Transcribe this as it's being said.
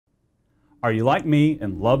Are you like me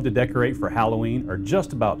and love to decorate for Halloween or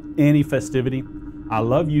just about any festivity? I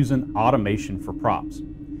love using automation for props.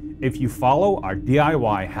 If you follow our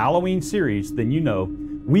DIY Halloween series, then you know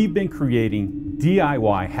we've been creating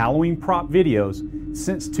DIY Halloween prop videos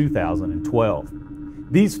since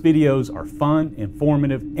 2012. These videos are fun,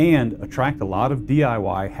 informative, and attract a lot of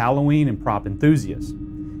DIY Halloween and prop enthusiasts.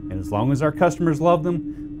 And as long as our customers love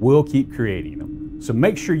them, we'll keep creating them. So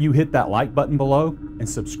make sure you hit that like button below and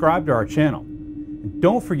subscribe to our channel. And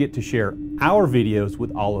don't forget to share our videos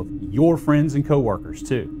with all of your friends and coworkers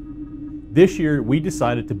too. This year we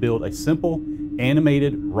decided to build a simple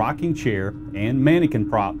animated rocking chair and mannequin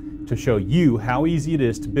prop to show you how easy it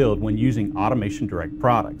is to build when using AutomationDirect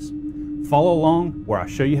products. Follow along where I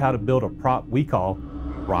show you how to build a prop we call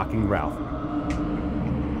Rocking Ralphie.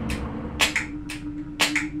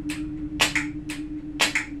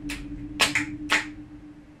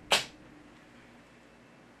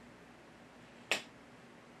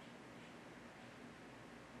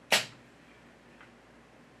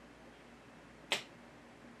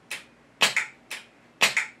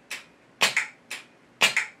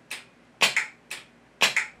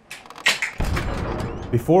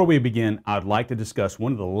 Before we begin, I'd like to discuss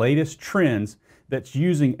one of the latest trends that's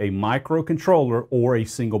using a microcontroller or a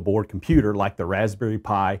single board computer like the Raspberry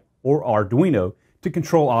Pi or Arduino to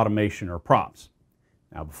control automation or props.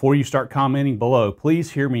 Now, before you start commenting below,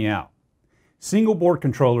 please hear me out. Single board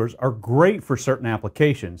controllers are great for certain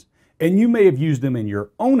applications, and you may have used them in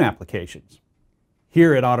your own applications.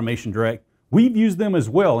 Here at Automation Direct, we've used them as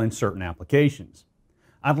well in certain applications.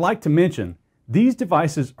 I'd like to mention these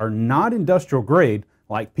devices are not industrial grade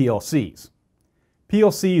like PLCs.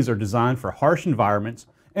 PLCs are designed for harsh environments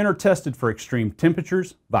and are tested for extreme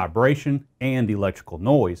temperatures, vibration, and electrical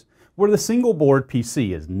noise, where the single board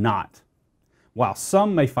PC is not. While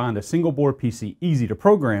some may find a single board PC easy to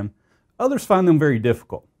program, others find them very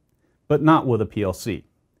difficult, but not with a PLC.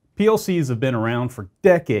 PLCs have been around for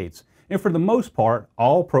decades and for the most part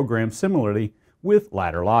all programmed similarly with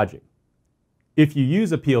ladder logic. If you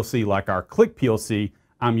use a PLC like our CLICK PLC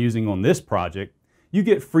I'm using on this project, you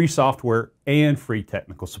get free software and free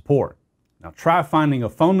technical support. Now try finding a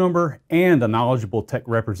phone number and a knowledgeable tech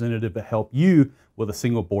representative to help you with a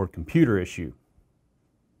single board computer issue.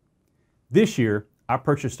 This year, I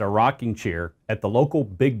purchased a rocking chair at the local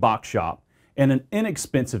big box shop and an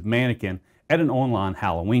inexpensive mannequin at an online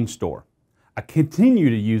Halloween store. I continue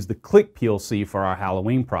to use the CLICK PLC for our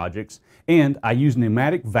Halloween projects, and I use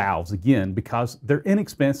pneumatic valves again because they're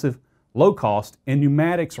inexpensive, low cost, and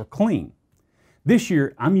pneumatics are clean. This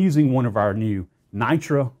year, I'm using one of our new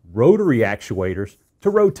NITRA rotary actuators to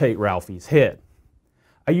rotate Ralphie's head.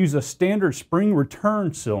 I use a standard spring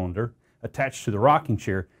return cylinder attached to the rocking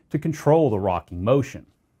chair to control the rocking motion.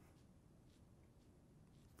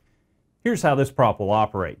 Here's how this prop will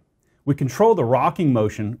operate. We control the rocking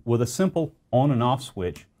motion with a simple on and off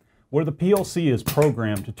switch where the PLC is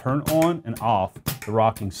programmed to turn on and off the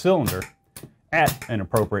rocking cylinder at an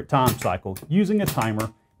appropriate time cycle using a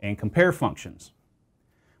timer and compare functions.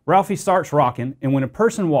 Ralphie starts rocking, and when a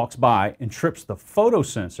person walks by and trips the photo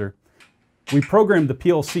sensor, we program the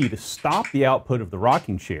PLC to stop the output of the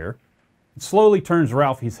rocking chair and slowly turns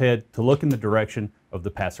Ralphie's head to look in the direction of the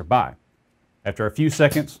passerby. After a few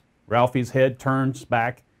seconds, Ralphie's head turns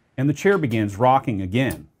back and the chair begins rocking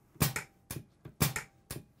again.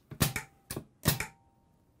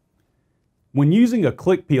 When using a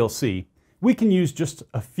CLICK PLC, we can use just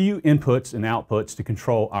a few inputs and outputs to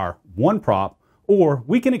control our one prop, or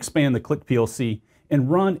we can expand the CLICK PLC and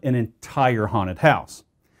run an entire haunted house.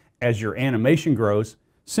 As your animation grows,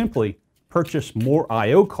 simply purchase more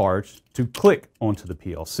I/O cards to click onto the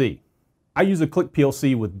PLC. I use a CLICK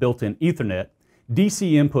PLC with built-in Ethernet,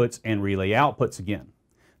 DC inputs, and relay outputs again.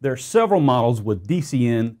 There are several models with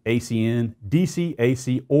DC-in, AC-in,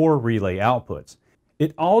 DC-AC, or relay outputs.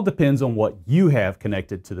 It all depends on what you have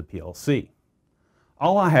connected to the PLC.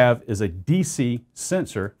 All I have is a DC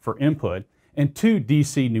sensor for input and two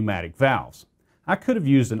DC pneumatic valves. I could have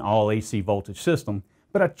used an all AC voltage system,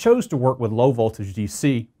 but I chose to work with low voltage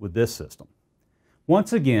DC with this system.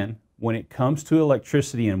 Once again, when it comes to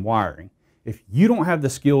electricity and wiring, if you don't have the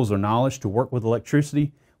skills or knowledge to work with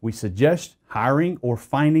electricity, we suggest hiring or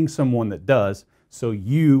finding someone that does so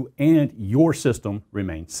you and your system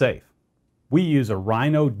remain safe. We use a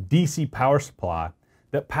Rhino DC power supply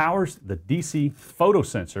that powers the DC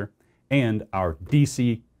photosensor and our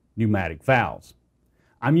DC pneumatic valves.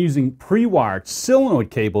 I'm using pre-wired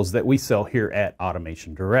solenoid cables that we sell here at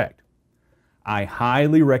Automation Direct. I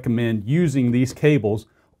highly recommend using these cables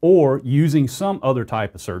or using some other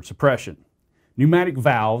type of surge suppression. Pneumatic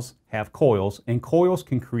valves have coils, and coils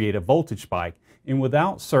can create a voltage spike, and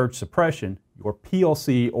without surge suppression, your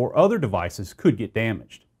PLC or other devices could get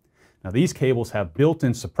damaged. Now these cables have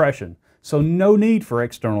built-in suppression, so no need for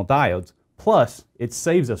external diodes, plus it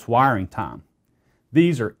saves us wiring time.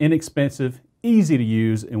 These are inexpensive, easy to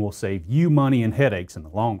use, and will save you money and headaches in the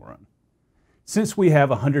long run. Since we have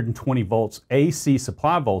 120 volts AC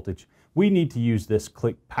supply voltage, we need to use this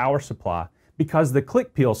CLICK power supply because the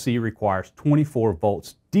CLICK PLC requires 24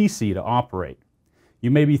 volts DC to operate.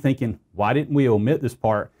 You may be thinking, why didn't we omit this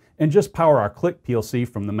part and just power our CLICK PLC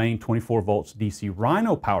from the main 24 volts DC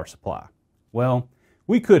Rhino power supply? Well,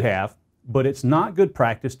 we could have, but it's not good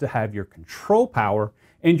practice to have your control power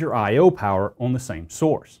and your I/O power on the same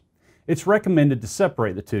source. It's recommended to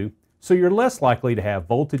separate the two, so you're less likely to have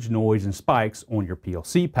voltage noise and spikes on your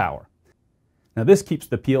PLC power. Now this keeps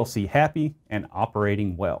the PLC happy and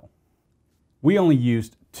operating well. We only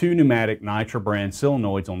used 2 Pneumatic NITRA brand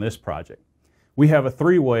solenoids on this project. We have a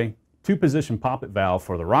 3-way, 2-position poppet valve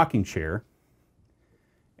for the rocking chair,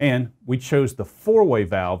 and we chose the 4-way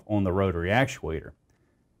valve on the rotary actuator,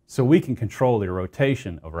 so we can control the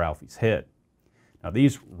rotation of Ralphie's head. Now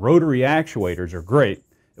these rotary actuators are great,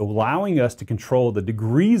 allowing us to control the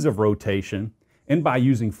degrees of rotation, and by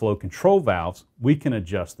using flow control valves, we can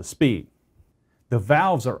adjust the speed. The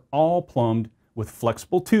valves are all plumbed with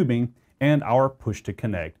flexible tubing and our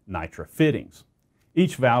push-to-connect NITRA fittings.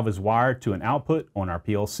 Each valve is wired to an output on our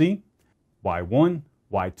PLC, Y1,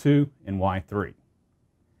 Y2, and Y3.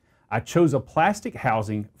 I chose a plastic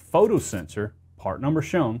housing photosensor, part number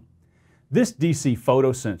shown. This DC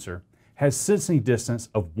photosensor has sensing distance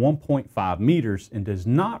of 1.5 meters and does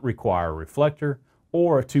not require a reflector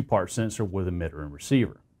or a 2-part sensor with emitter and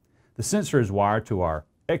receiver. The sensor is wired to our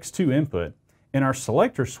X2 input, and our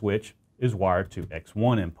selector switch is wired to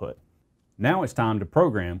X1 input. Now it's time to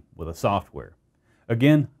program with a software.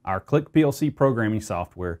 Again, our CLICK PLC programming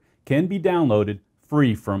software can be downloaded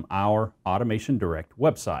free from our Automation Direct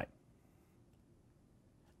website.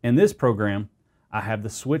 In this program, I have the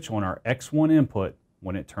switch on our X1 input.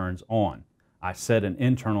 When it turns on, I set an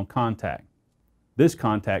internal contact. This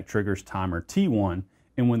contact triggers timer T1,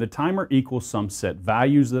 and when the timer equals some set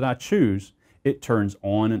values that I choose, it turns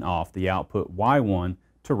on and off the output Y1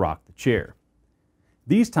 to rock the chair.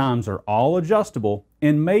 These times are all adjustable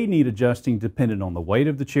and may need adjusting depending on the weight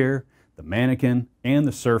of the chair, the mannequin, and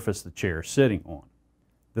the surface the chair is sitting on.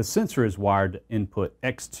 The sensor is wired to input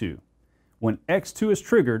X2. When X2 is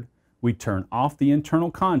triggered, we turn off the internal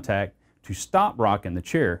contact to stop rocking the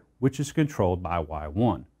chair, which is controlled by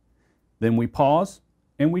Y1. Then we pause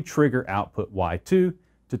and we trigger output Y2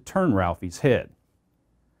 to turn Ralphie's head.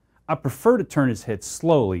 I prefer to turn his head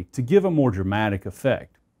slowly to give a more dramatic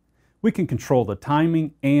effect. We can control the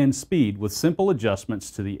timing and speed with simple adjustments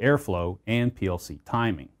to the airflow and PLC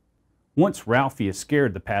timing. Once Ralphie has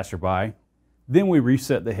scared the passerby, then we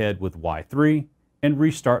reset the head with Y3 and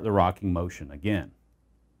restart the rocking motion again.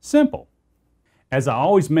 Simple. As I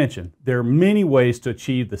always mention, there are many ways to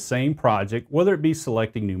achieve the same project, whether it be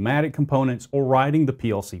selecting pneumatic components or writing the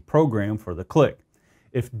PLC program for the CLICK.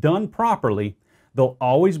 If done properly, they'll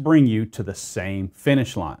always bring you to the same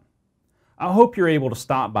finish line. I hope you're able to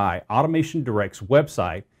stop by Automation Direct's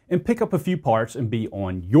website and pick up a few parts and be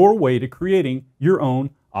on your way to creating your own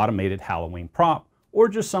automated Halloween prop or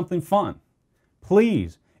just something fun.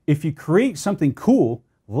 Please, if you create something cool,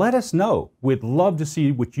 let us know. We'd love to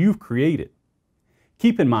see what you've created.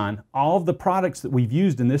 Keep in mind, all of the products that we've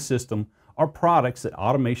used in this system are products that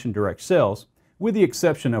Automation Direct sells, with the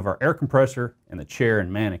exception of our air compressor and the chair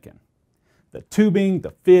and mannequin. The tubing,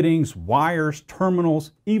 the fittings, wires,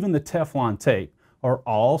 terminals, even the Teflon tape are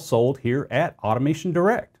all sold here at Automation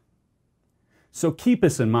Direct. So keep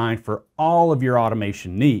us in mind for all of your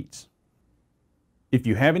automation needs. If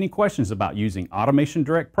you have any questions about using Automation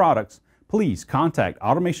Direct products, please contact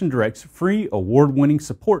Automation Direct's free award-winning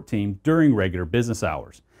support team during regular business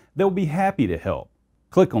hours. They'll be happy to help.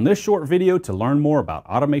 Click on this short video to learn more about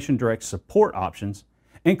Automation Direct's support options,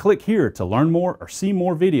 and click here to learn more or see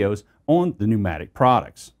more videos on the pneumatic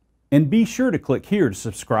products. And be sure to click here to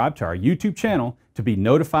subscribe to our YouTube channel to be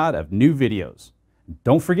notified of new videos.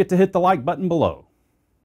 Don't forget to hit the like button below.